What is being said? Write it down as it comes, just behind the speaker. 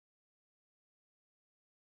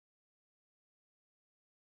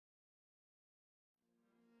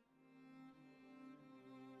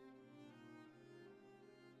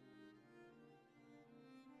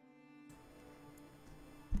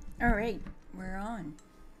Alright, we're on.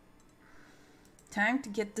 Time to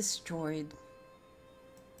get destroyed.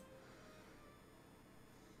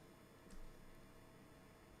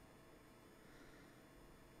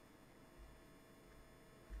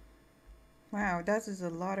 Wow, that is a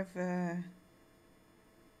lot of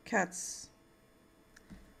cuts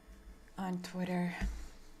on Twitter.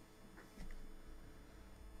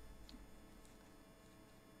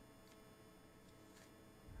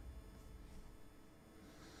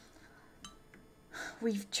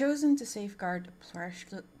 We've chosen to safeguard a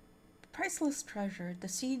priceless treasure, the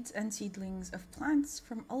seeds and seedlings of plants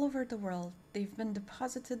from all over the world. They've been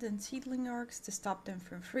deposited in seedling arks to stop them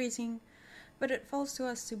from freezing, but it falls to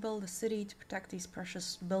us to build a city to protect these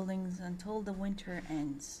precious buildings until the winter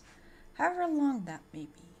ends, however long that may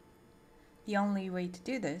be. The only way to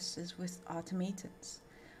do this is with automatons.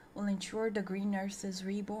 We'll ensure the green earth is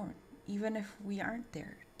reborn, even if we aren't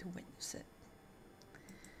there to witness it.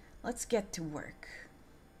 Let's get to work.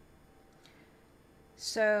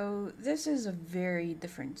 So this is a very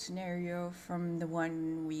different scenario from the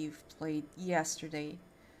one we've played yesterday.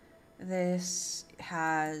 This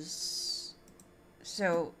has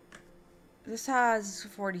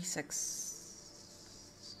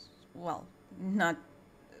 46, well, not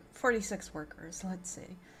 46 workers, let's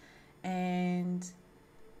say. And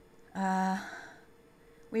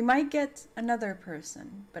we might get another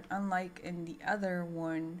person, but unlike in the other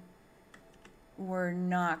one, we're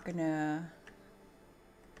not gonna...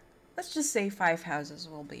 Let's just say 5 houses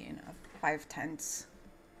will be enough. 5 tents.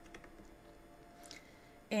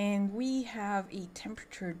 And we have a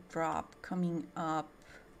temperature drop coming up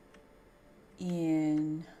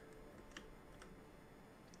in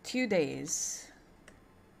 2 days.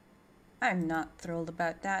 I'm not thrilled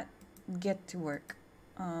about that. Get to work.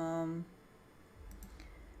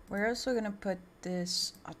 We're also gonna put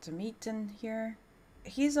this automaton here.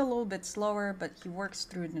 He's a little bit slower, but he works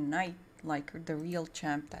through the night like the real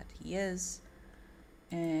champ that he is.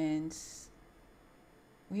 And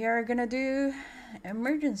we are gonna do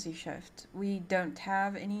emergency shift. We don't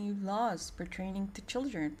have any laws pertaining to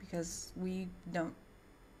children because we don't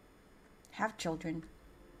have children.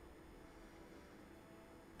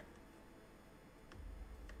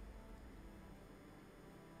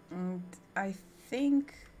 And I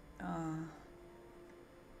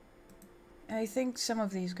think some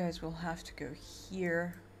of these guys will have to go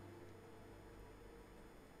here.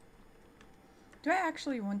 Do I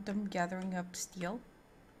actually want them gathering up steel?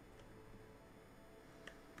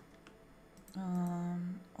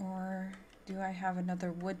 Or do I have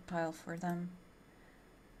another wood pile for them?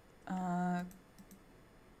 No,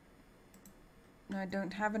 I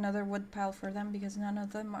don't have another wood pile for them because none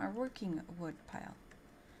of them are working a wood pile.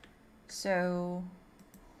 So,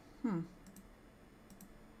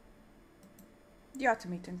 the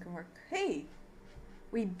automaton can work. Hey!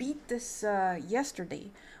 We beat this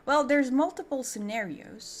yesterday. Well, there's multiple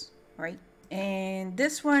scenarios, right? And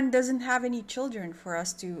this one doesn't have any children for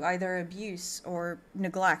us to either abuse or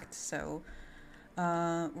neglect. So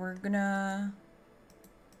we're going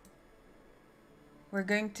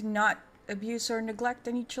to not abuse or neglect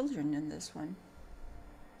any children in this one.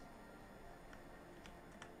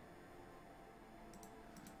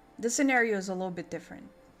 The scenario is a little bit different.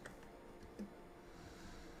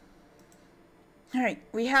 Alright,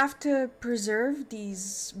 we have to preserve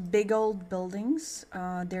these big old buildings.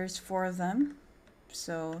 There's 4 of them,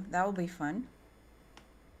 so that will be fun.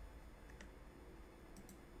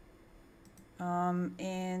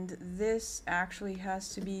 And this actually has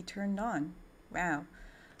to be turned on. Wow.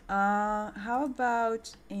 How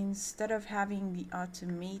about instead of having the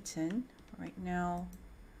automaton right now,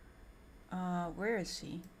 where is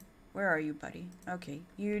he? Where are you, buddy? Okay,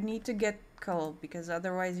 you need to get coal because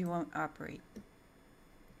otherwise you won't operate.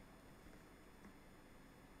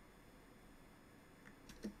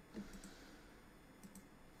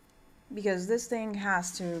 Because this thing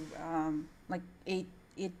has to, like, it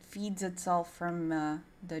feeds itself from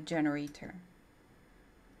the generator.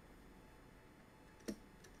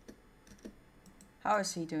 How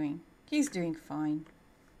is he doing? He's doing fine.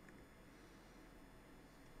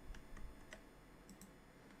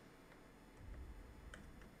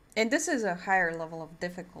 And this is a higher level of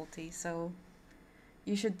difficulty, so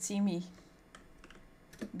you should see me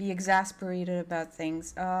be exasperated about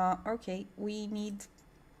things. Okay, we need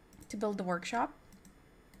to build the workshop.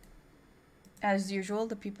 As usual,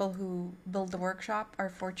 the people who build the workshop are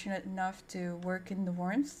fortunate enough to work in the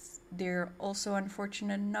warmth. They're also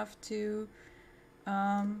unfortunate enough to,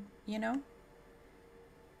 you know,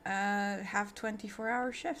 have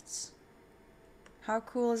 24-hour shifts. How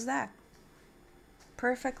cool is that?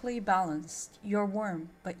 perfectly balanced. You're warm,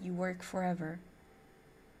 but you work forever.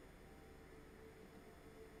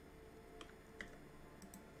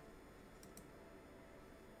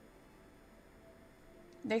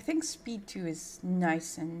 They think speed 2 is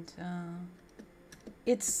nice and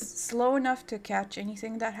it's slow enough to catch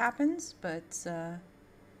anything that happens, but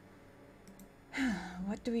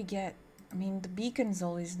what do we get? I mean, the beacon's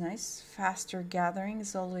always nice. Faster gathering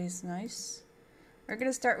is always nice. We're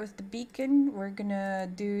gonna start with the beacon. We're gonna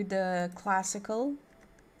do the classical,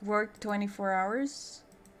 work 24 hours.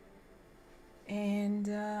 And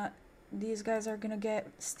these guys are gonna get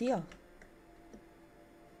steel.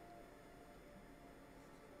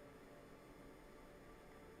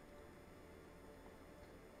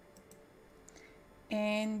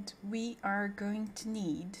 And we are going to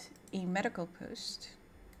need a medical post,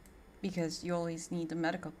 because you always need a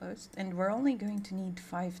medical post, and we're only going to need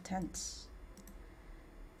 5 tents.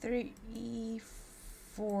 3,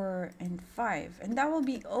 4, and 5, and that will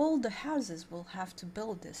be all the houses we'll have to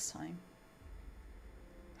build this time.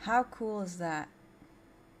 How cool is that?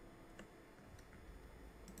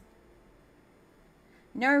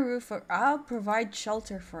 No roof, or I'll provide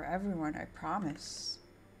shelter for everyone, I promise.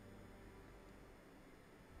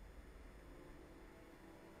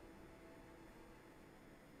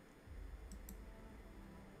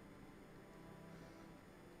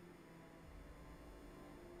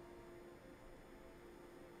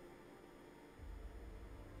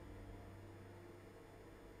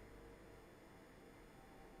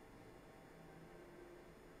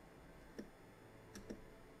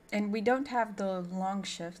 And we don't have the long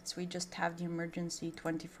shifts, we just have the emergency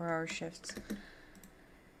 24-hour shifts.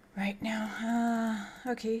 Right now,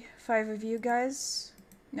 okay, 5 of you guys.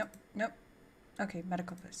 Nope, nope. Okay,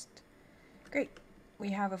 medical post. Great. We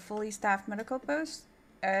have a fully staffed medical post.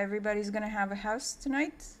 Everybody's gonna have a house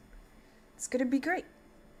tonight. It's gonna be great.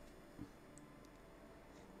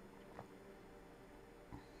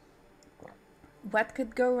 What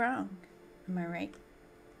could go wrong? Am I right?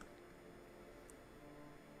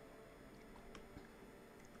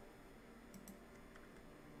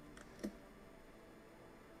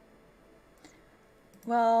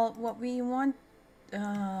 Well, what we want... do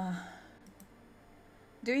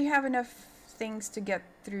we have enough things to get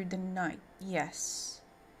through the night? Yes.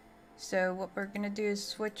 So what we're gonna do is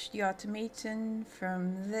switch the automaton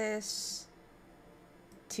from this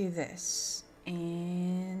to this.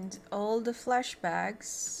 And all the flesh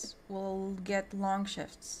bags will get long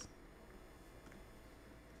shifts.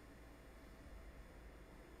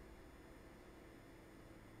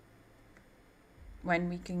 When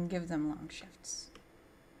we can give them long shifts.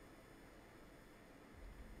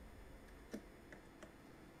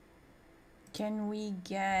 Can we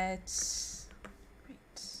get...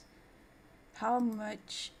 Wait. How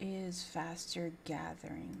much is faster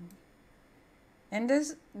gathering? And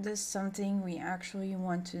this is something we actually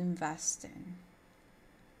want to invest in.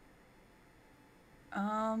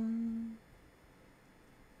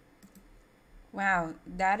 Wow,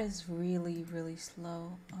 that is really, really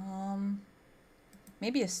slow.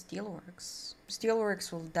 Maybe a steelworks.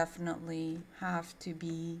 Steelworks will definitely have to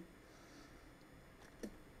be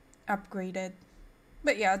upgraded.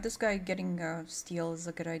 But yeah, this guy getting steel is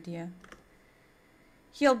a good idea.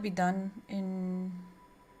 He'll be done in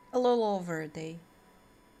a little over a day.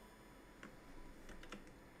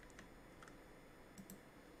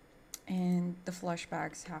 And the flush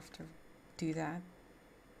bags have to do that.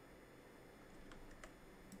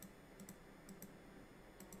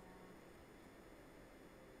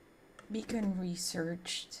 Beacon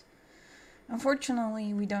researched.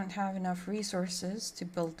 Unfortunately, we don't have enough resources to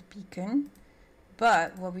build the beacon,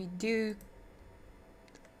 but what we do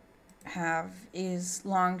have is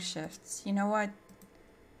long shifts. You know what?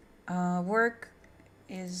 Work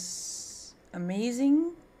is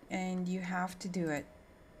amazing, and you have to do it.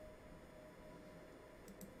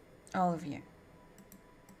 All of you.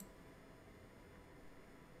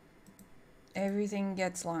 Everything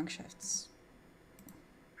gets long shifts.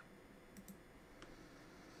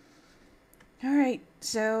 Alright,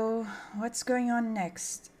 so what's going on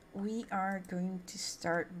next? We are going to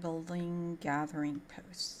start building gathering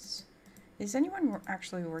posts. Is anyone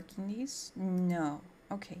actually working these? No.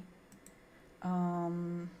 Okay.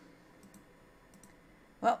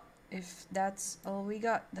 Well, if that's all we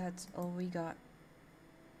got, that's all we got.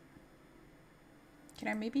 Can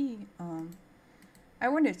I maybe, I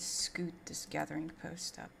want to scoot this gathering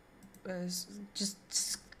post up. Just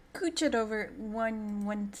scooch it over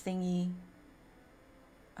one thingy.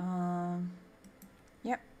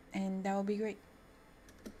 Yep, and that will be great.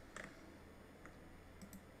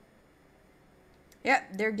 Yeah,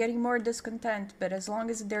 they're getting more discontent, but as long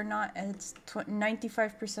as they're not at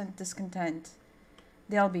 95% discontent,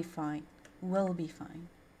 they'll be fine. We'll be fine.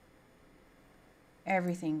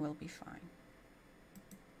 Everything will be fine.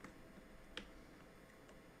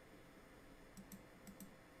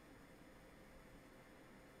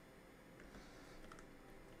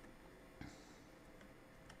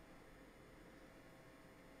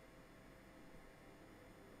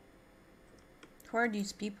 Who are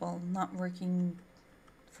these people not working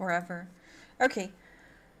forever? Okay.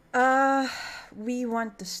 We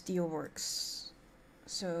want the steelworks.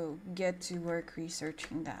 So get to work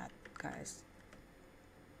researching that, guys.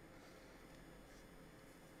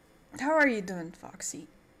 How are you doing, Foxy?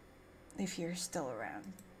 If you're still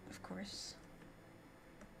around, of course.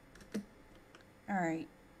 Alright.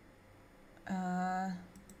 I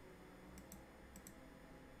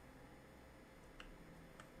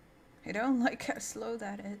don't like how slow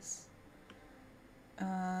that is.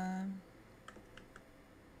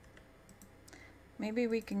 Maybe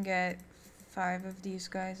we can get 5 of these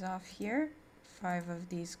guys off here, 5 of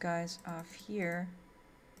these guys off here,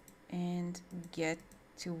 and get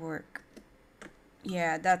to work.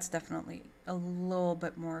 Yeah, that's definitely a little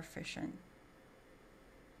bit more efficient.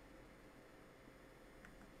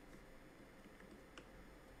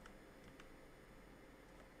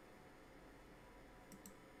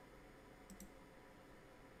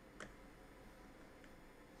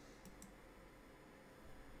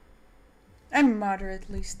 I'm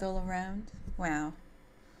moderately still around. Wow.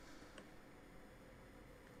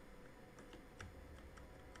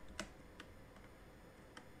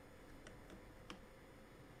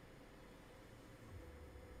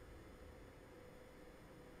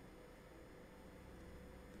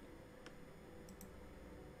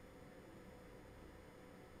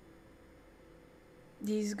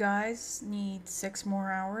 These guys need 6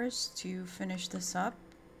 more hours to finish this up.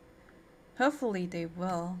 Hopefully they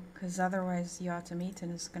will, because otherwise the automaton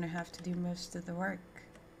is going to have to do most of the work.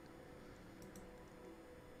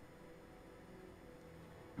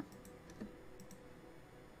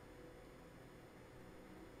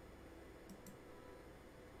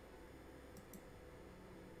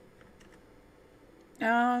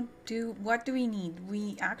 What do we need?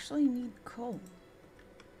 We actually need coal.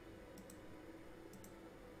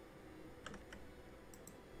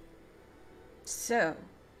 So,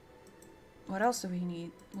 what else do we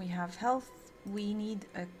need? We have health. We need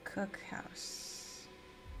a cookhouse.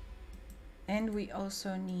 And we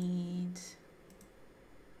also need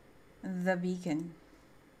the beacon.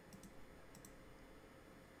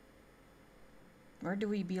 Where do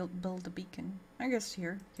we build the beacon? I guess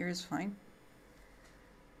here. Here is fine.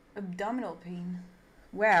 Abdominal pain.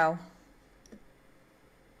 Wow.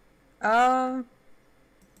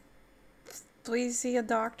 Please see a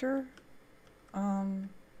doctor.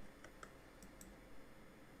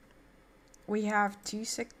 We have 2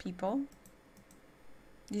 sick people.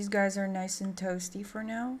 These guys are nice and toasty for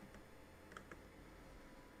now.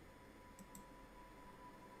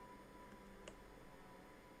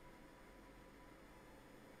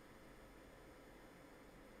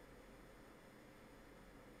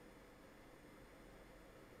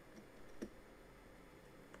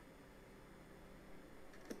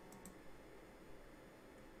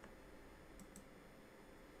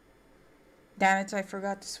 Damn it, I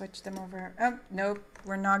forgot to switch them over. Oh, nope,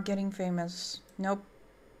 we're not getting famous. Nope.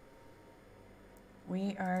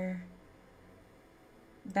 We are...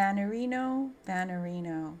 Bannerino.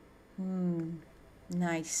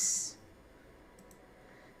 Nice.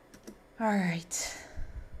 Alright.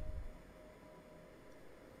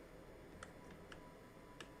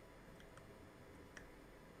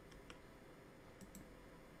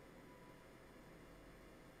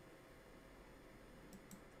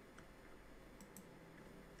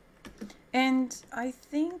 And I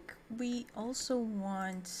think we also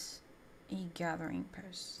want a gathering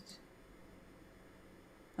post.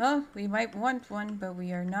 Well, we might want one, but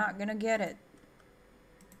we are not gonna get it.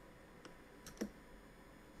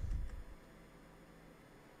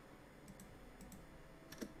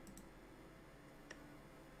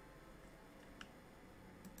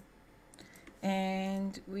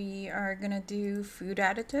 And we are gonna do food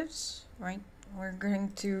additives, right? We're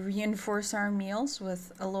going to reinforce our meals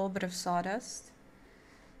with a little bit of sawdust.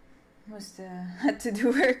 Must had to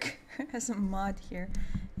do work as a mod here.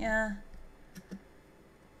 Yeah.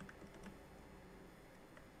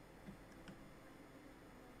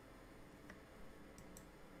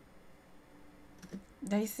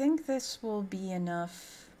 I think this will be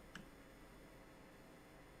enough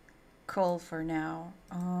coal for now.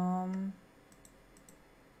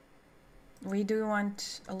 We do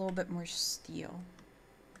want a little bit more steel.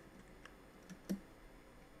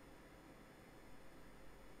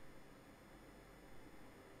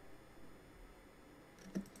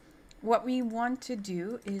 What we want to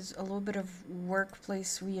do is a little bit of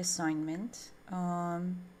workplace reassignment.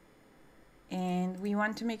 And we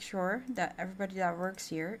want to make sure that everybody that works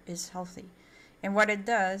here is healthy. And what it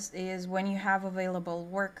does is when you have available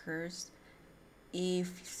workers,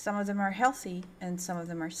 if some of them are healthy and some of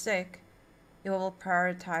them are sick, it will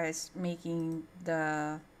prioritize making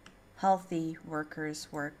the healthy workers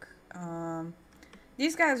work.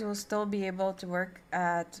 These guys will still be able to work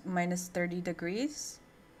at minus 30 degrees,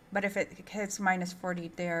 but if it hits minus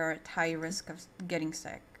 40, they are at high risk of getting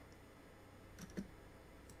sick.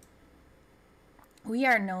 We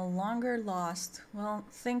are no longer lost. Well,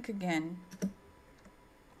 think again.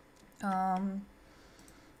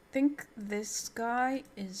 Think this guy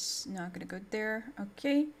is not gonna go there.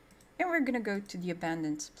 Okay. And we're gonna go to the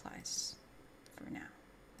abandoned supplies for now.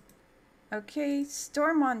 Okay,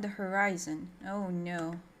 storm on the horizon. Oh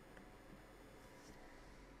no.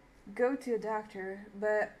 Go to a doctor,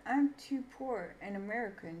 but I'm too poor and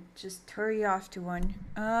American. Just hurry off to one.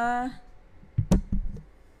 Oh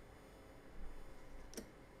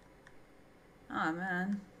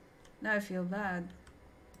man. Now I feel bad.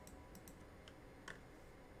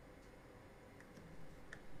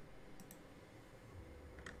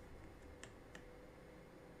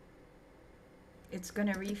 It's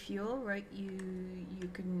gonna refuel, right? You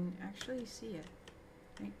can actually see it.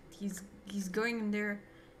 Right? He's going in there.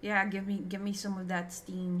 Yeah, give me some of that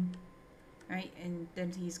steam. Right? And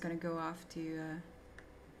then he's gonna go off to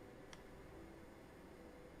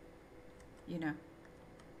you know,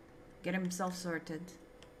 get himself sorted.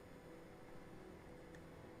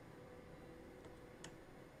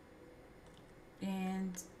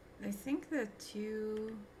 And I think the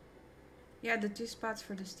two spots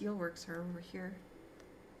for the steelworks are over here.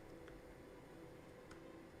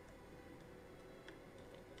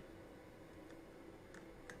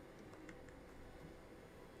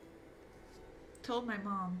 Told my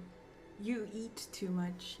mom, you eat too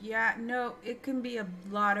much. Yeah, no, it can be a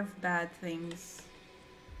lot of bad things.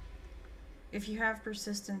 If you have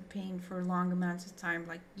persistent pain for long amounts of time,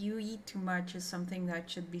 like you eat too much is something that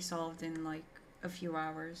should be solved in like a few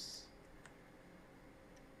hours.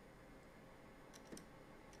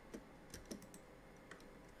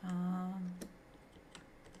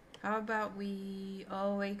 How about we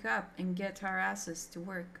all wake up and get our asses to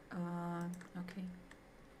work? Okay.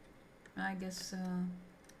 I guess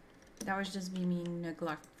that was just me being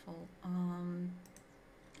neglectful.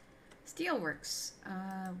 Steelworks.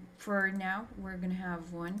 For now, we're gonna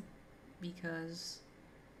have one because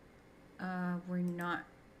we're not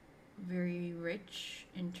very rich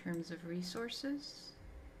in terms of resources,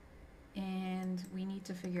 and we need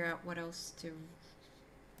to figure out what else to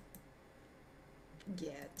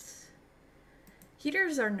get.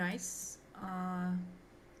 Heaters are nice.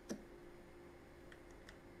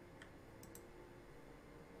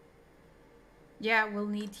 Yeah, we'll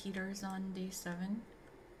need heaters on day 7.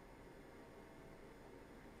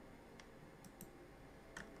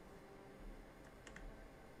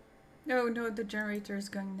 No, no, the generator is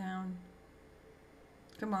going down.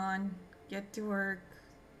 Come on, get to work.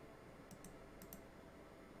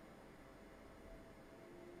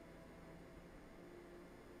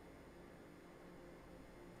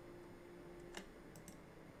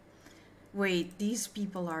 Wait, these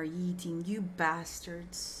people are eating, you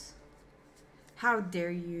bastards. How dare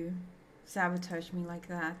you sabotage me like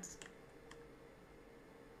that?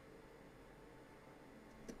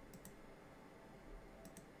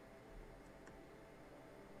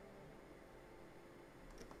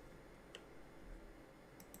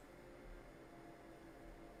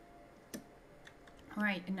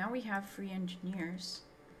 Alright, and now we have free engineers.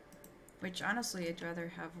 Which honestly, I'd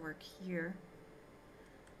rather have work here.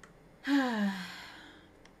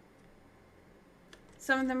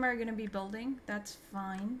 Some of them are gonna be building, that's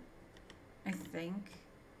fine, I think.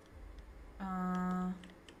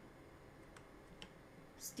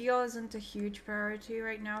 Steel isn't a huge priority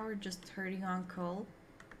right now, we're just hurting on coal.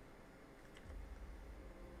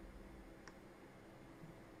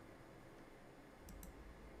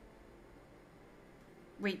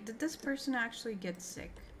 Wait, did this person actually get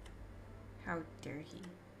sick? How dare he?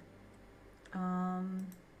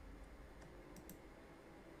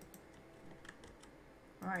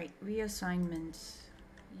 Alright, reassignment.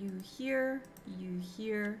 You here,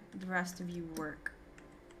 the rest of you work.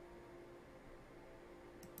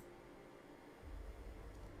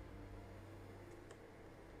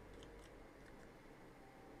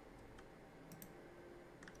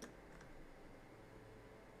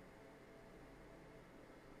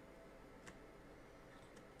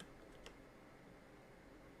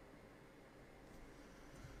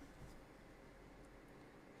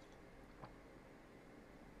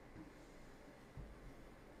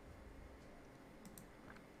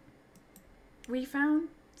 We found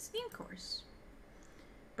steam cores.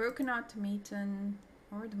 Broken automaton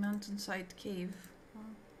or the mountainside cave. Well,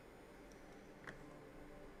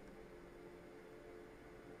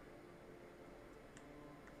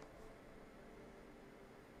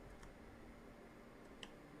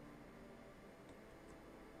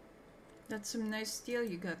 that's some nice steel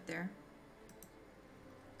you got there.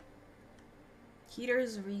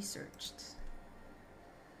 Heaters researched.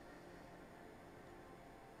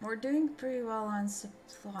 We're doing pretty well on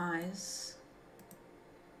supplies.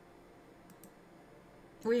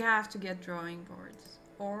 We have to get drawing boards.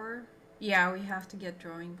 Or, yeah, we have to get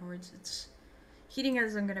drawing boards. It's heating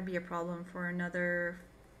isn't going to be a problem for another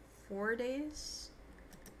 4 days.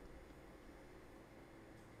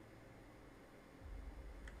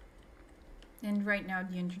 And right now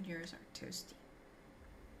the engineers are toasty.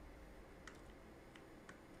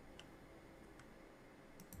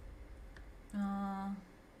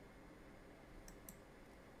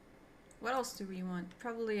 What else do we want?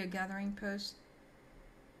 Probably a gathering post.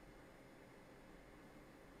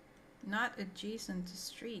 Not adjacent to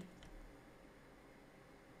street.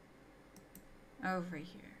 Over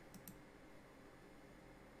here.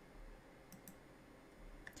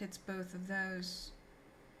 Hits both of those.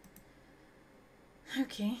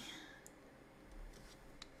 Okay.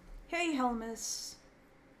 Hey Helmus.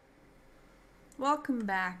 Welcome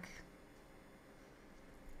back.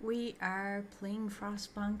 We are playing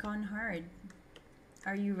Frostpunk on hard.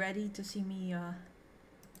 Are you ready to see me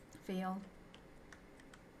fail?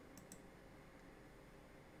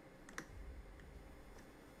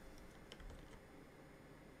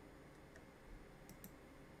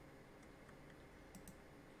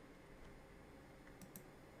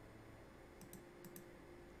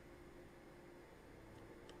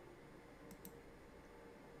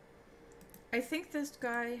 I think this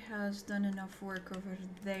guy has done enough work over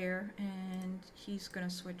there and he's gonna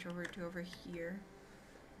switch over to over here.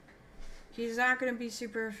 He's not gonna be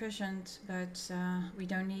super efficient, but we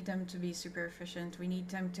don't need him to be super efficient. We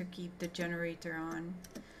need him to keep the generator on.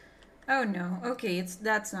 Oh no, okay,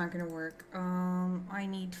 that's not gonna work. I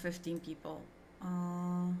need 15 people.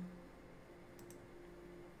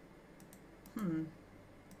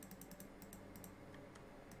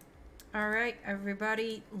 Alright,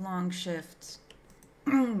 everybody, long shift.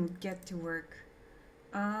 Get to work.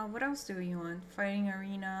 What else do we want? Fighting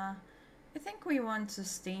arena. I think we want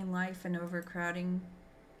sustain life and overcrowding.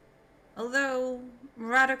 Although,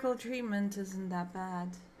 radical treatment isn't that bad.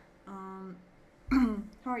 How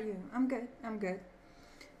are you? I'm good, I'm good.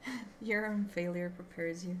 Your own failure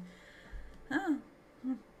prepares you. Oh.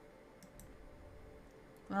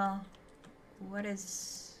 Well, what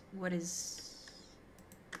is...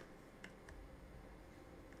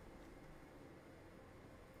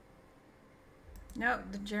 No,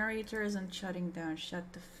 the generator isn't shutting down. Shut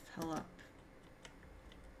the hell up.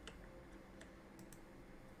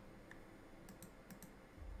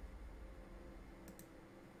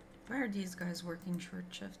 Why are these guys working short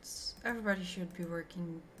shifts? Everybody should be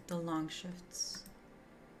working the long shifts.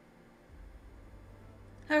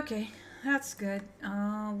 Okay, that's good.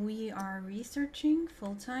 We are researching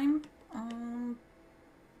full time.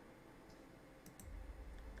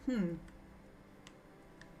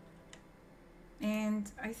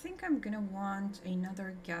 And I think I'm gonna want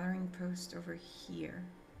another gathering post over here.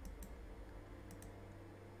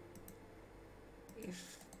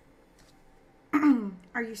 If...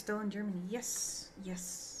 Are you still in Germany? Yes,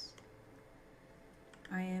 yes.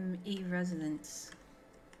 I am a resident.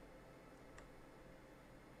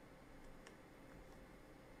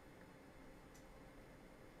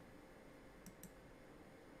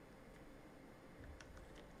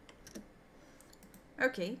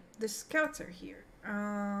 Okay, the scouts are here.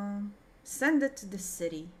 Send it to the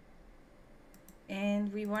city.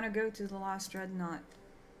 And we want to go to the last dreadnought.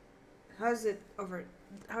 How's it over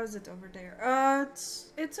there?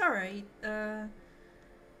 It's alright.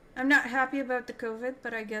 I'm not happy about the COVID,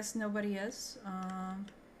 but I guess nobody is.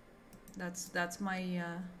 That's my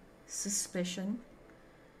suspicion.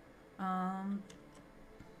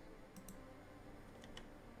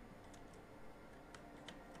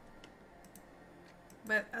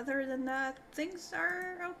 But other than that, things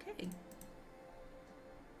are okay.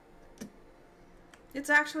 It's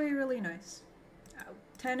actually really nice.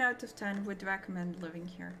 10 out of 10 would recommend living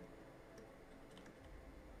here.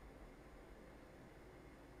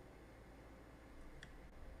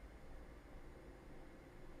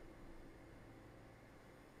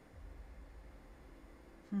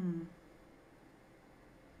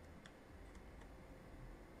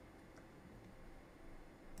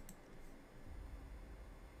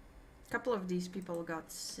 A couple of these people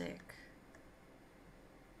got sick.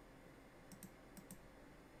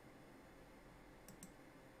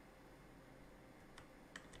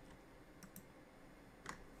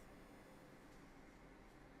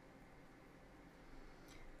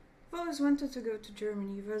 I've always wanted to go to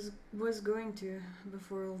Germany. Was going to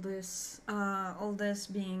before all this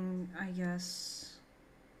being, I guess,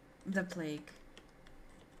 the plague.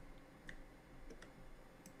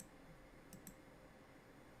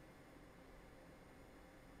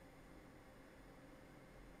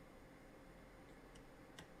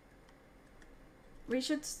 We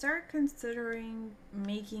should start considering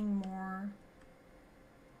making more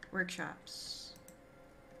workshops.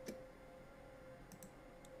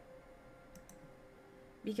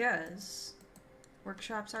 Because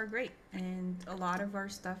workshops are great, and a lot of our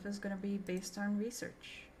stuff is going to be based on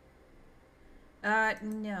research.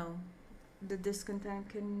 No. The Discontent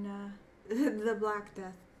can, the Black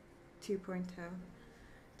Death 2.0,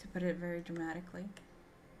 to put it very dramatically.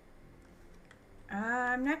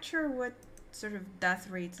 I'm not sure what sort of death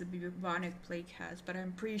rates the bubonic plague has, but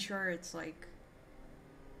I'm pretty sure it's like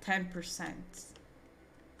 10%.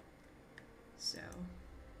 So,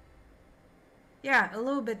 yeah, a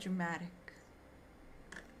little bit dramatic.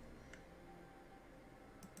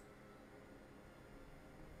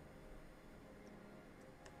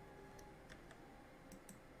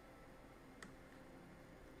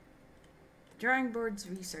 Drawing boards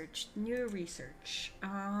research, new research.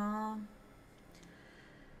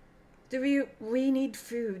 We need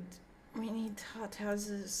food. We need hot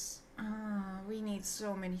houses. We need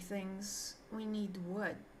so many things. We need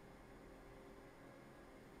wood.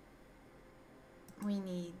 We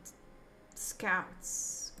need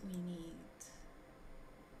scouts. We need...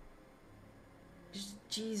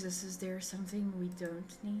 Jesus, is there something we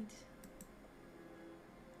don't need?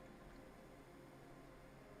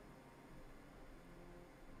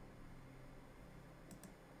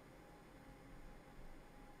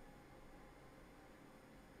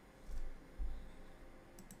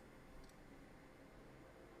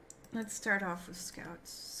 Let's start off with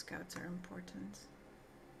scouts. Scouts are important.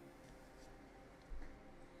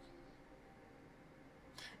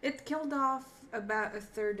 It killed off about a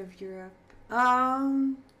third of Europe. 50%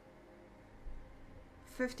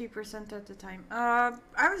 at the time. I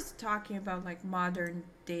was talking about like modern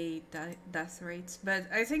day death rates, but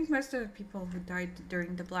I think most of the people who died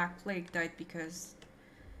during the Black Plague died because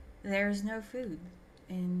there's no food.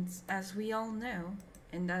 And as we all know,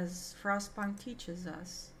 and as Frostpunk teaches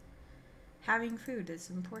us, having food is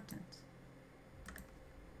important.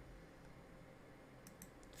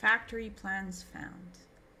 Factory plans found.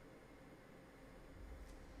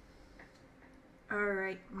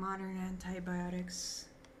 Alright, modern antibiotics.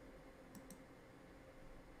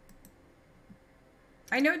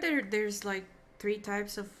 I know there's like 3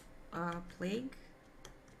 types of plague.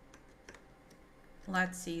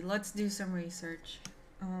 Let's see, let's do some research.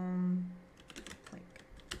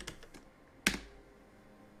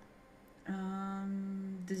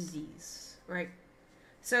 Disease, right?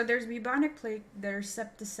 So there's bubonic plague, there's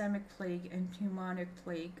septicemic plague, and pneumonic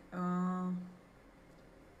plague.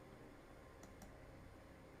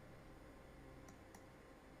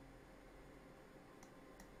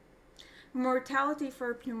 Mortality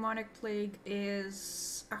for pneumonic plague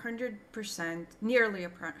is 100%, nearly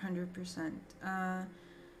 100%.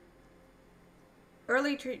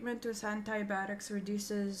 Early treatment with antibiotics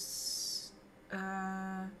reduces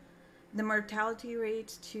the mortality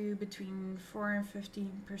rate to between 4 and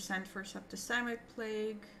 15% for septicemic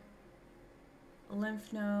plague,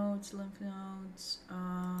 lymph nodes,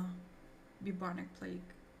 bubonic plague.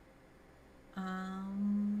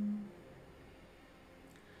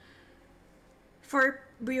 For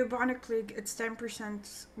bubonic plague, it's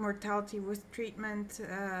 10% mortality with treatment,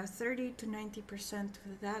 30 to 90%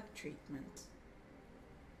 without treatment.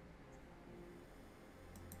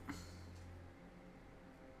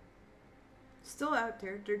 Still out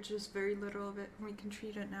there, there's just very little of it. We can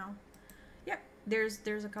treat it now. Yeah, there's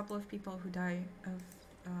a couple of people who die of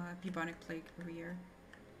bubonic plague every year.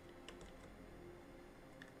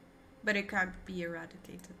 But it can't be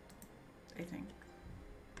eradicated, I think.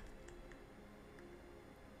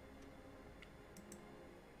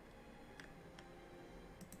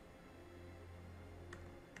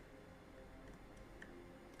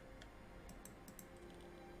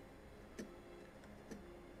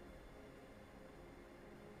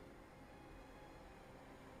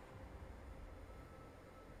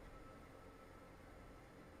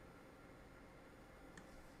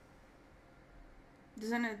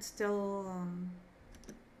 Doesn't it still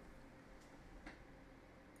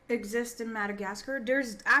exist in Madagascar?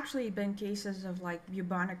 There's actually been cases of like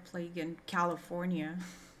bubonic plague in California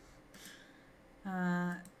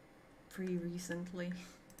pretty recently.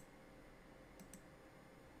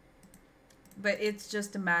 But it's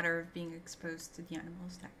just a matter of being exposed to the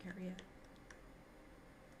animals that carry it.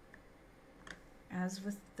 as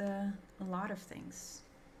with a lot of things.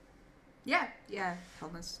 Yeah,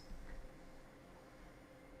 Thomas.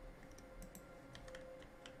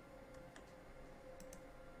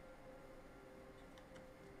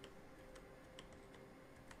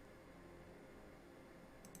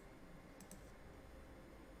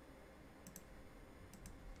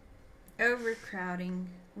 Overcrowding.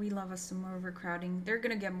 We love us some overcrowding. They're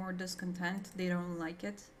gonna get more discontent. They don't like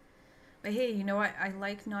it. But hey, you know what? I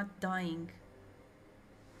like not dying.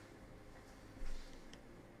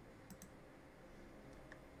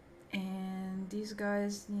 And these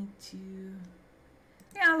guys need to...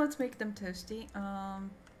 Yeah, let's make them toasty.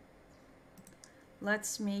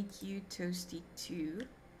 Let's make you toasty too.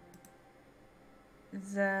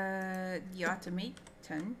 The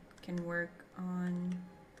automaton can work on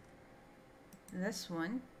this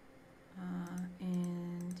one.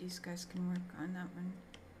 And these guys can work on that one.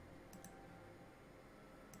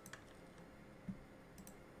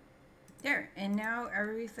 There, and now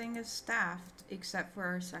everything is staffed except for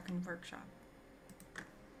our second workshop.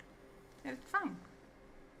 It's fine.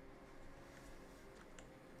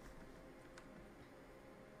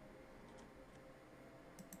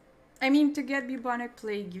 I mean, to get bubonic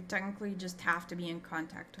plague, you technically just have to be in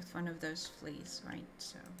contact with one of those fleas, right?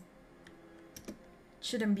 So it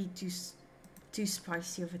shouldn't be too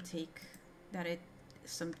spicy of a take that it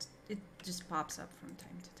just pops up from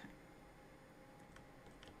time to time.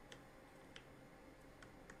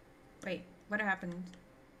 Wait, what happened?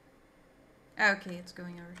 Okay, it's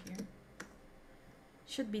going over here.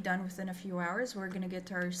 Should be done within a few hours. We're gonna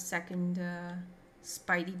get our second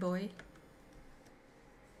Spidey boy.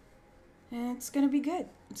 And it's gonna be good.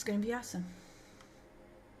 It's gonna be awesome.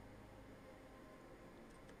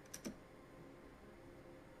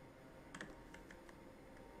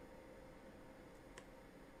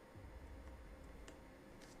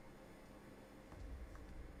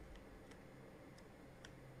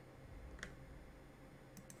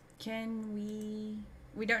 Can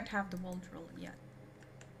we don't have the wall drill yet.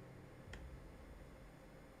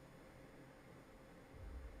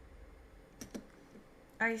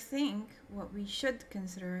 I think what we should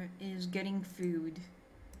consider is getting food.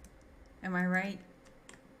 Am I right?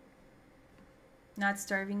 Not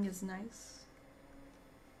starving is nice.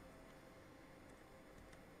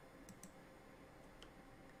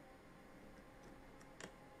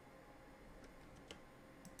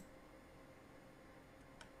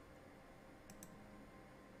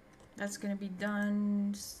 That's gonna be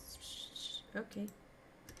done. Okay.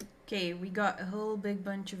 Okay, we got a whole big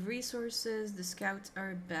bunch of resources. The scouts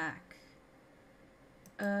are back.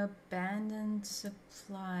 Abandoned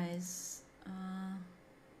supplies.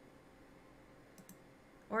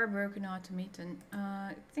 Or a broken automaton.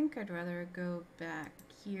 I think I'd rather go back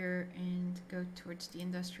here and go towards the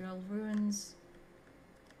industrial ruins.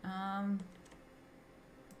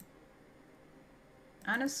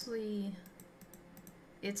 Honestly,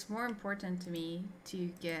 it's more important to me to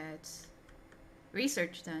get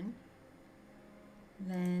research done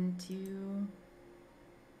than to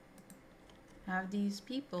have these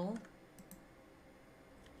people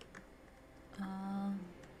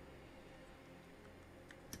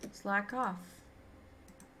slack off.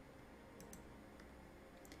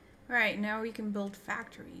 Alright, now we can build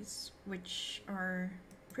factories, which are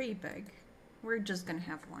pretty big. We're just gonna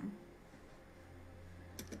have one.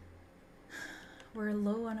 We're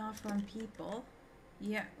low enough on people.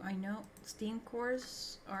 Yeah, I know. Steam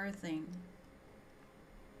cores are a thing.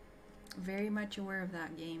 Very much aware of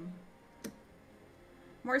that game.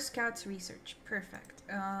 More scouts research. Perfect.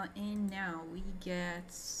 And now we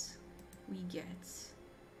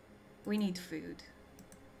need food.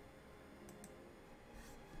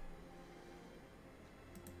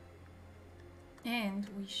 And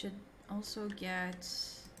we should also get...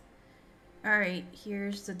 Alright,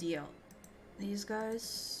 here's the deal. These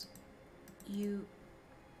guys, you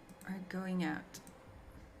are going out.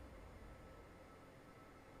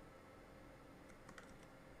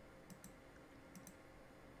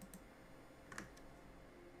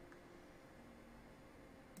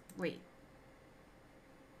 Wait.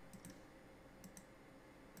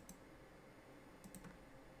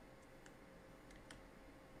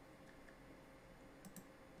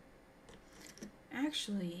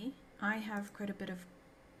 Actually, I have quite a bit of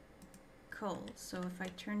coal, so if I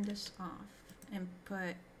turn this off and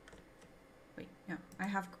put... Wait, no, I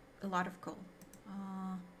have a lot of coal.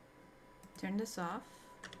 Turn this off.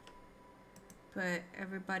 Put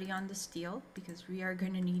everybody on the steel, because we are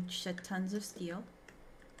going to need shit tons of steel.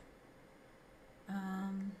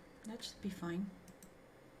 That should be fine.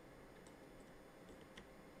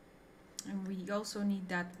 And we also need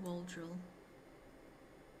that wall drill.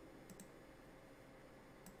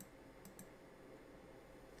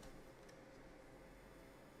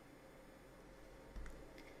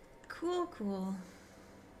 Cool, cool.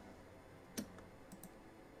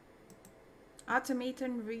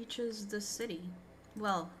 Automaton reaches the city.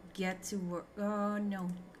 Well, get to work. No.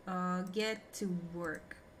 Get to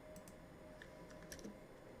work.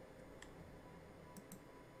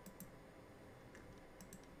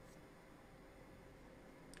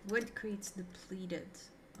 Wood crates depleted.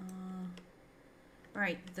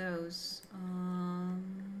 Right, those.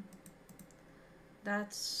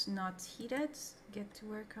 That's not heated. Get to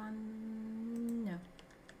work on... No.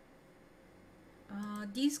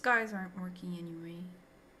 These guys aren't working anyway.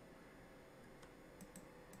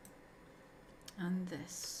 And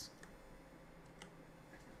this.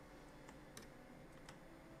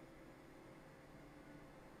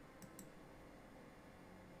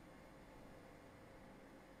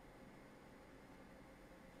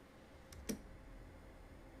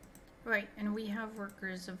 Right, and we have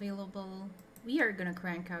workers available. We are gonna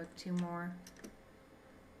crank out 2 more.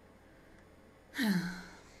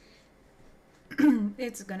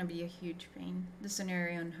 It's gonna be a huge pain. The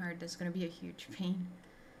scenario on hard is gonna be a huge pain.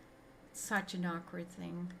 It's such an awkward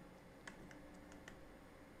thing.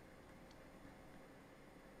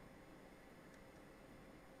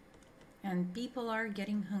 And people are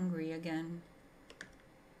getting hungry again.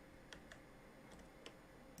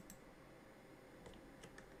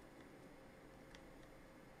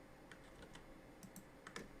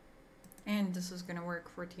 And this is gonna work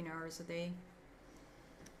 14 hours a day.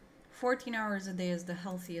 14 hours a day is the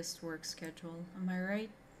healthiest work schedule, am I right?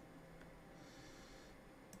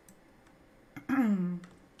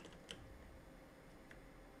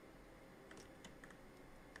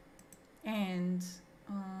 And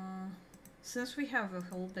since we have a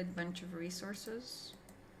whole big bunch of resources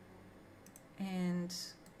and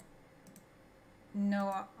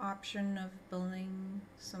no option of building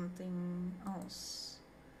something else,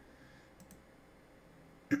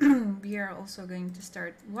 we are also going to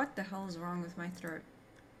start... What the hell is wrong with my throat?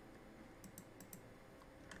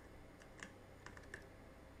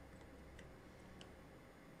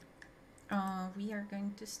 We are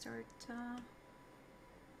going to start...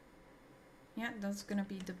 yeah, that's gonna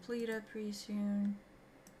be depleted pretty soon.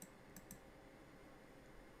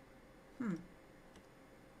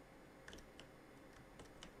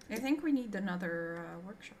 I think we need another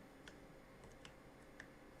workshop,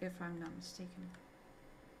 if I'm not mistaken.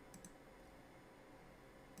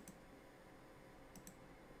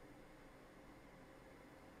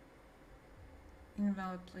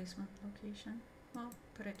 Invalid placement location. Well,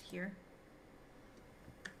 put it here.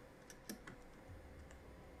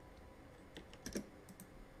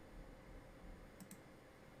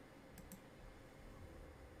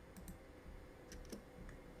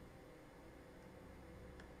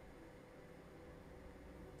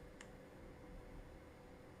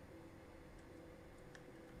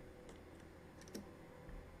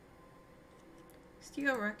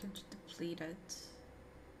 Steel wreckage depleted.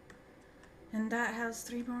 And that has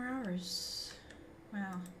 3 more hours.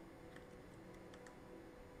 Wow.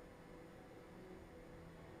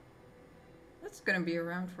 That's gonna be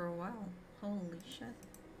around for a while. Holy shit.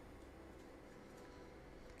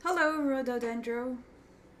 Hello, Rhododendro.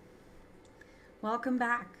 Welcome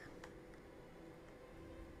back.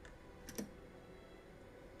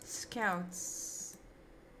 Scouts.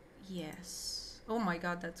 Yes. Oh my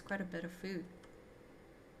god, that's quite a bit of food.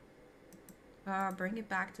 Bring it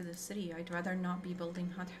back to the city. I'd rather not be building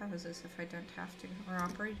hot houses if I don't have to, or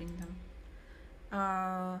operating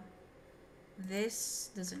them.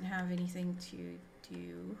 This doesn't have anything to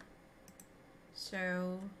do.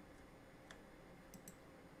 So,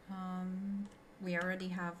 we already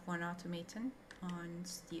have 1 automaton on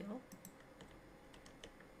steel.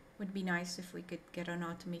 Would be nice if we could get an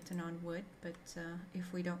automaton on wood, but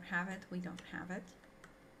if we don't have it, we don't have it.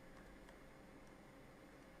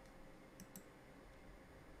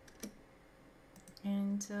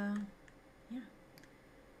 And yeah,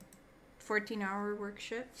 14-hour work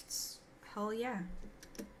shifts, hell yeah,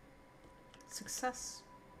 success.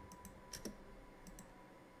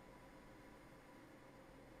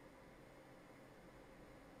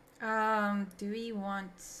 Do we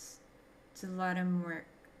want to let him work?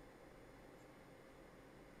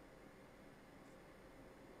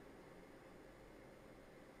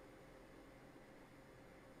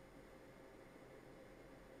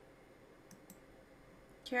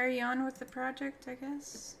 Carry on with the project, I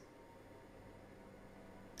guess.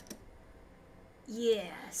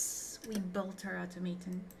 Yes, we built our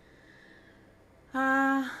automaton.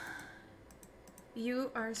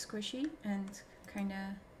 You are squishy and kind of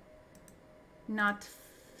not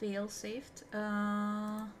fail-safed.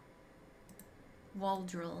 Wall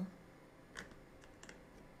drill.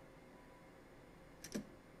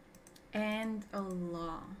 And a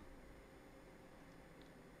law.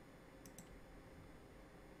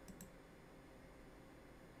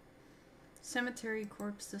 Cemetery,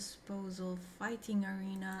 corpse disposal, fighting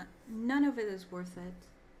arena. None of it is worth it.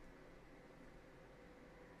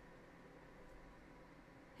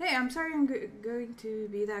 Hey, I'm sorry I'm going to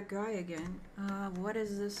be that guy again. What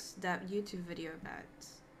is that YouTube video about?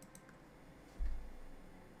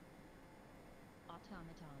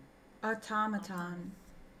 Automaton.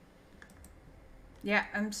 Yeah,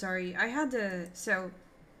 I'm sorry. I had to... So,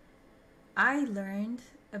 I learned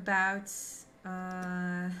about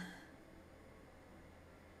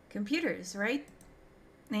computers, right?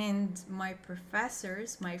 And my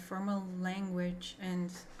professors, my formal language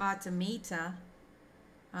and automata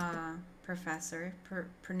professor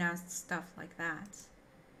pronounced stuff like that.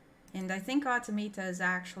 And I think automata is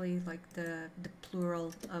actually like the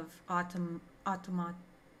plural of automaton.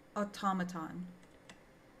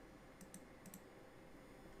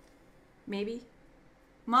 Maybe?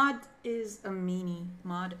 Mod is a meanie.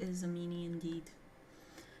 Mod is a meanie indeed.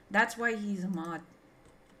 That's why he's a mod.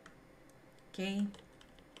 Okay?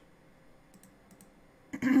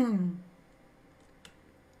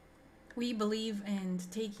 We believe in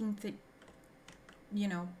taking you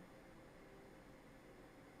know,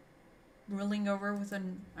 ruling over with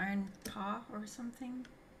an iron paw or something.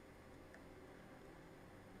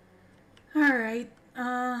 Alright,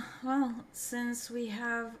 well, since we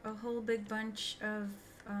have a whole big bunch of,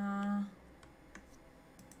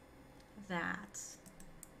 that,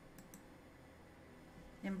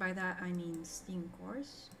 and by that I mean steam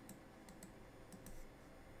cores.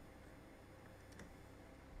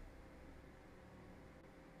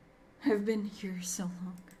 I've been here so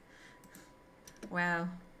long. Wow.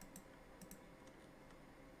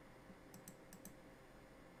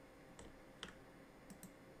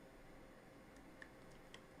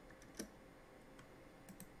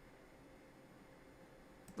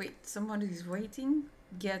 Wait, someone is waiting?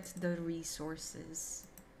 Get the resources.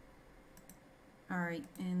 Alright,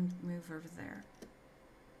 and move over there.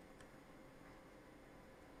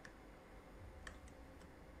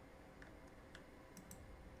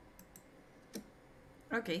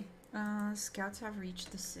 Okay, scouts have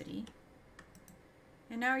reached the city.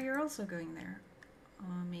 And now you're also going there.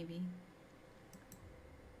 Maybe.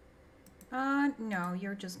 No,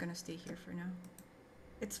 you're just gonna stay here for now.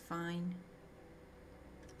 It's fine.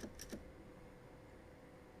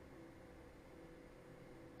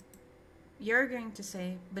 You're going to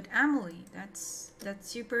say, but Emily, that's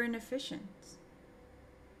super inefficient.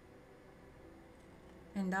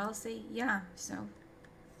 And I'll say, yeah, so.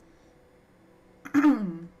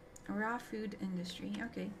 Raw food industry,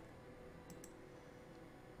 okay.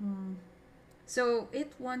 So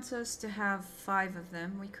it wants us to have 5 of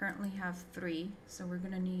them. We currently have 3, so we're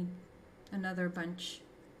gonna need another bunch.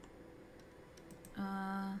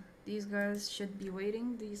 These guys should be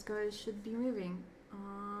waiting. These guys should be moving.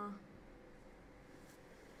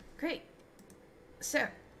 Great. So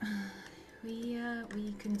we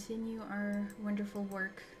continue our wonderful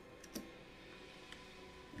work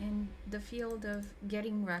in the field of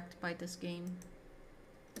getting wrecked by this game.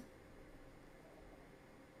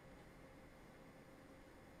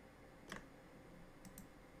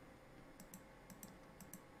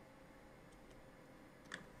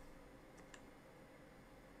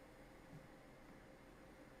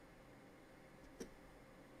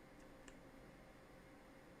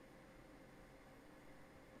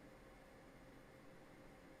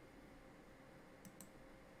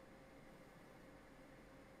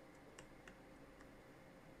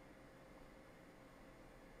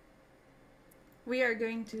 We are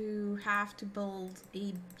going to have to build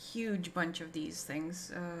a huge bunch of these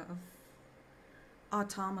things, of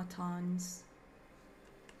automatons.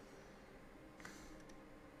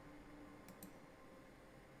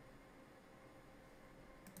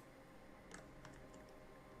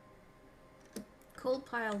 Coal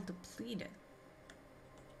pile depleted.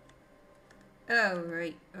 Oh,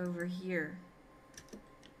 right, over here.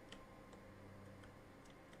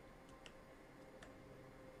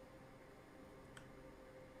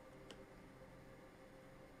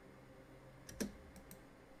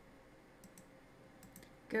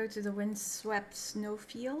 Go to the windswept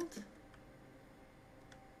snowfield.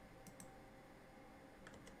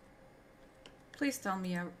 Please tell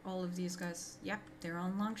me all of these guys. Yep, they're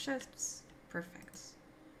on long shifts. Perfect.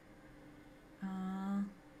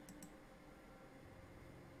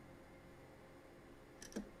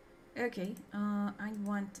 Okay, I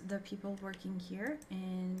want the people working here,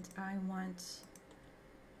 and I want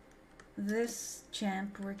this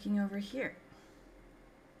champ working over here.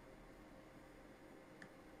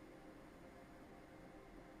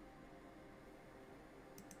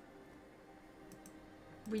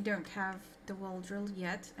 we don't have the well drill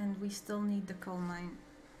yet, and we still need the coal mine.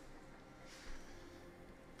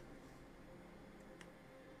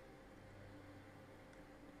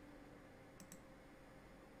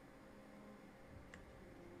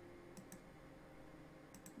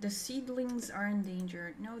 The seedlings are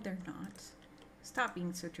endangered. No, they're not. Stop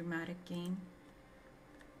being so dramatic, game.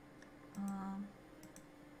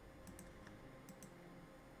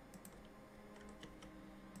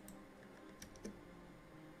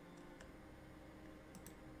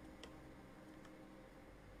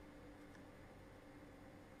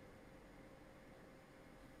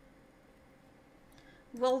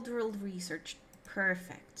 Well-drilled research.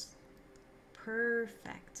 Perfect.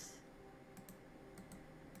 Perfect.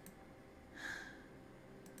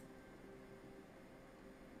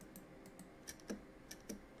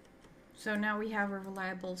 So now we have a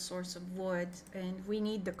reliable source of wood, and we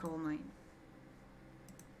need the coal mine.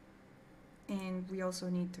 And we also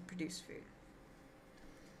need to produce food.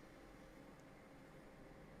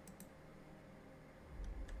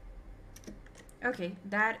 Okay,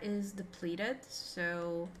 that is depleted,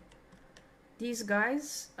 so these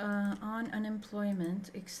guys on unemployment,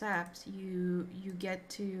 except you get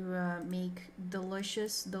to make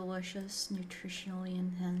delicious, nutritionally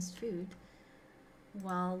enhanced food,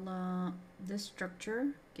 while this structure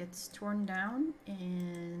gets torn down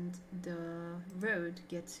and the road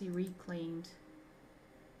gets reclaimed.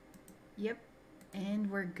 Yep, and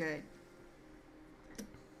we're good.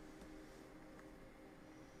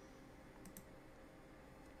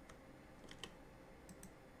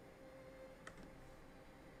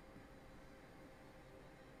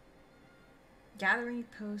 Gathering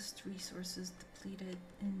post resources depleted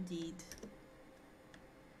indeed.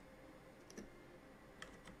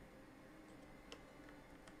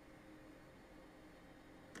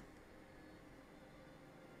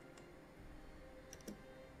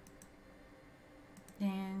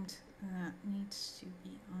 And that needs to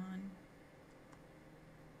be on.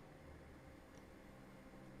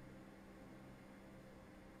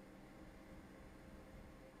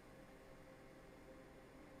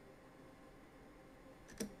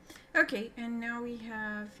 Okay, and now we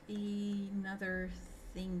have another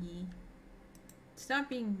thingy. It's not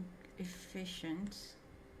being efficient,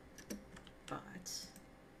 but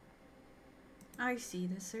I see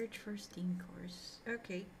the search for steam cores.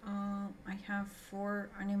 Okay, I have 4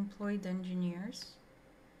 unemployed engineers.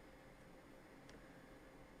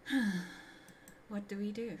 What do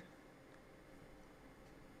we do?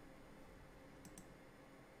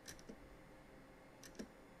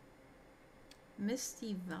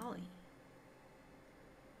 Misty Valley.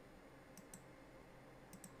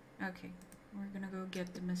 Okay, we're gonna go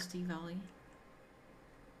get the Misty Valley.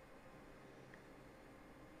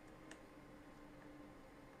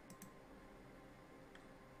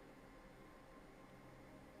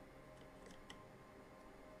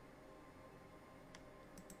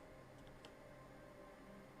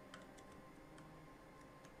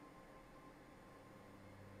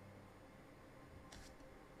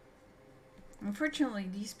 Unfortunately,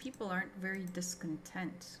 these people aren't very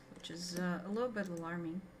discontent, which is a little bit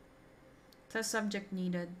alarming. Test subject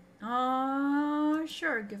needed.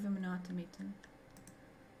 Sure, give him an automaton.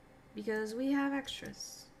 Because we have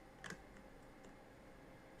extras.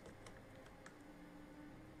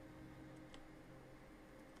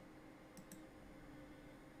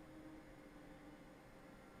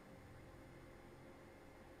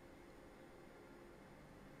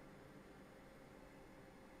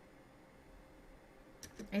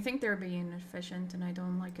 I think they're being efficient and I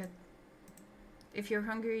don't like it. If you're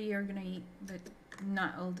hungry, you're gonna eat, but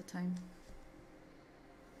not all the time.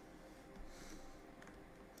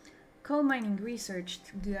 Coal mining research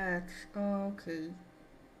to that. Okay.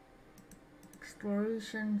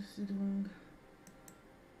 Exploration, heating.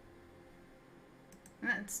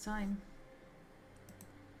 It's time.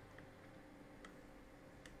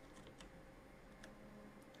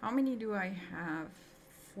 How many do I have?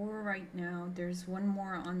 4 right now. There's 1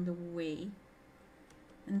 more on the way.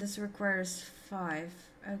 And this requires 5.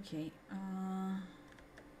 Okay.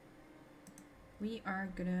 We are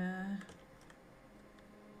gonna...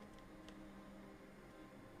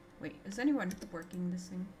 Wait, is anyone working this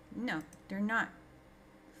thing? No, they're not.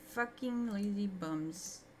 Fucking lazy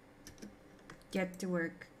bums. Get to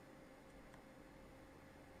work.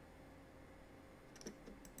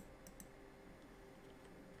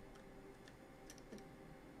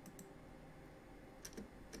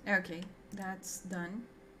 Okay, that's done.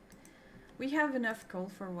 We have enough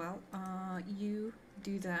coal for a while. You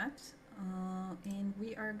do that. And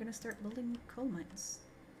we are gonna start building coal mines.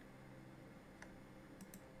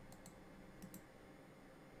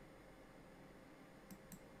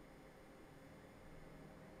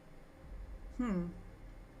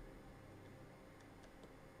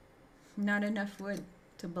 Not enough wood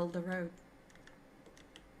to build a road.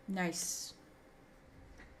 Nice.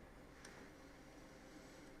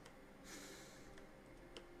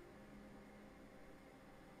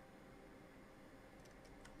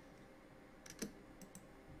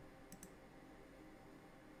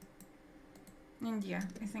 And yeah,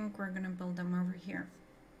 I think we're gonna build them over here.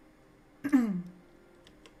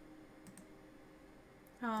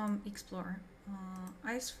 Explore.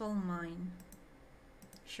 Icefall mine.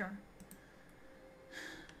 Sure.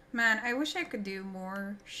 Man, I wish I could do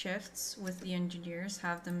more shifts with the engineers,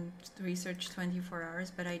 have them research 24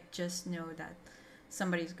 hours, but I just know that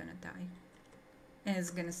somebody's gonna die. And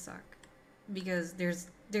it's gonna suck. Because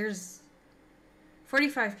there's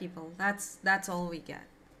 45 people. That's all we get.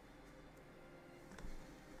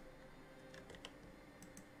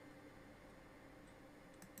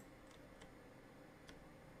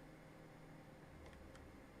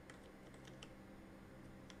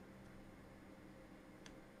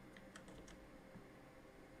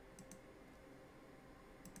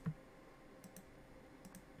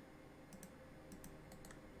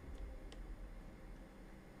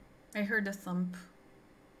 I heard a thump.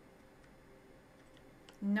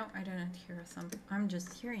 No, I didn't hear a thump. I'm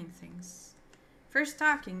just hearing things. First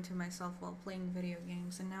talking to myself while playing video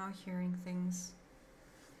games, and now hearing things.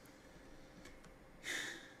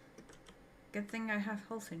 Good thing I have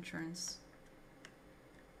health insurance.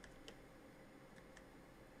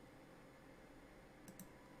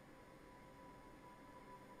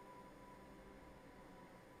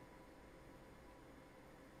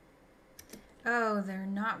 Oh, they're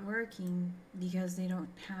not working because they don't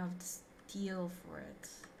have steel for it.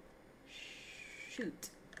 Shoot.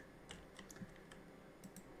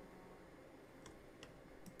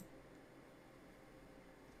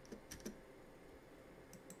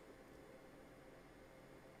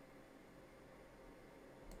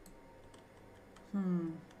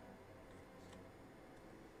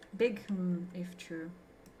 Big if true.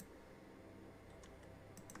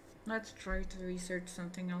 Let's try to research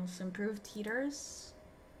something else. Improved heaters?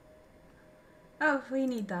 Oh, we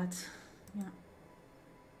need that. Yeah.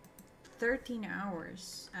 13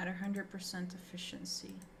 hours at 100%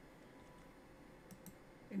 efficiency.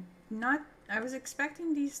 I was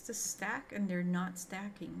expecting these to stack and they're not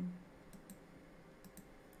stacking.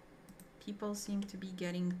 People seem to be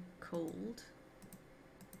getting cold.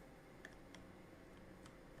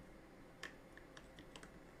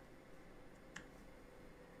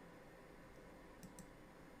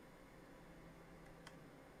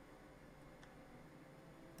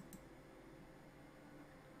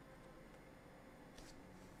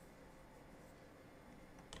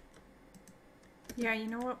 Yeah, you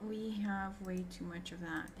know what? We have way too much of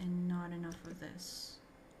that and not enough of this.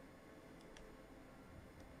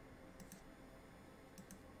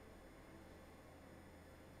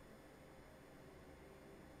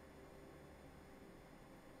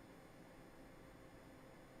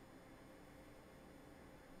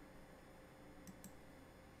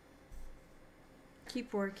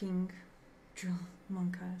 Keep working, drill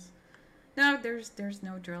monkas. No, there's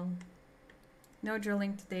no drill. No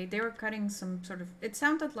drilling today. They were cutting some sort of... It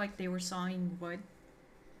sounded like they were sawing wood.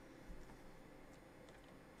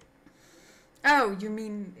 Oh, you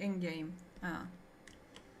mean in-game. Ah.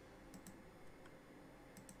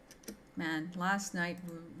 Man,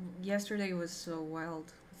 yesterday was so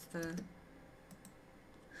wild with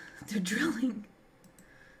the drilling.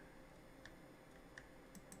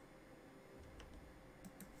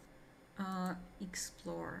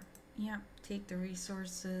 Explore. Yeah, take the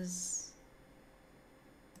resources.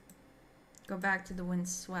 Go back to the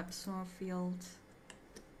windswept snowfield.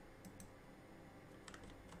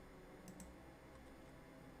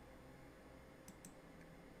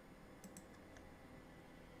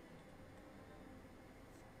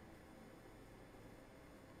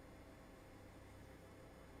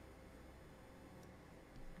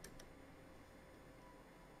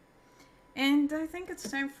 And I think it's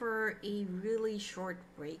time for a really short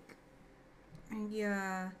break. And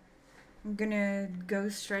yeah, I'm gonna go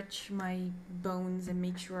stretch my bones and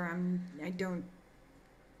make sure I don't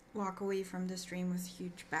walk away from the stream with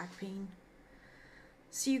huge back pain.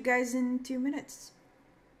 See you guys in 2 minutes.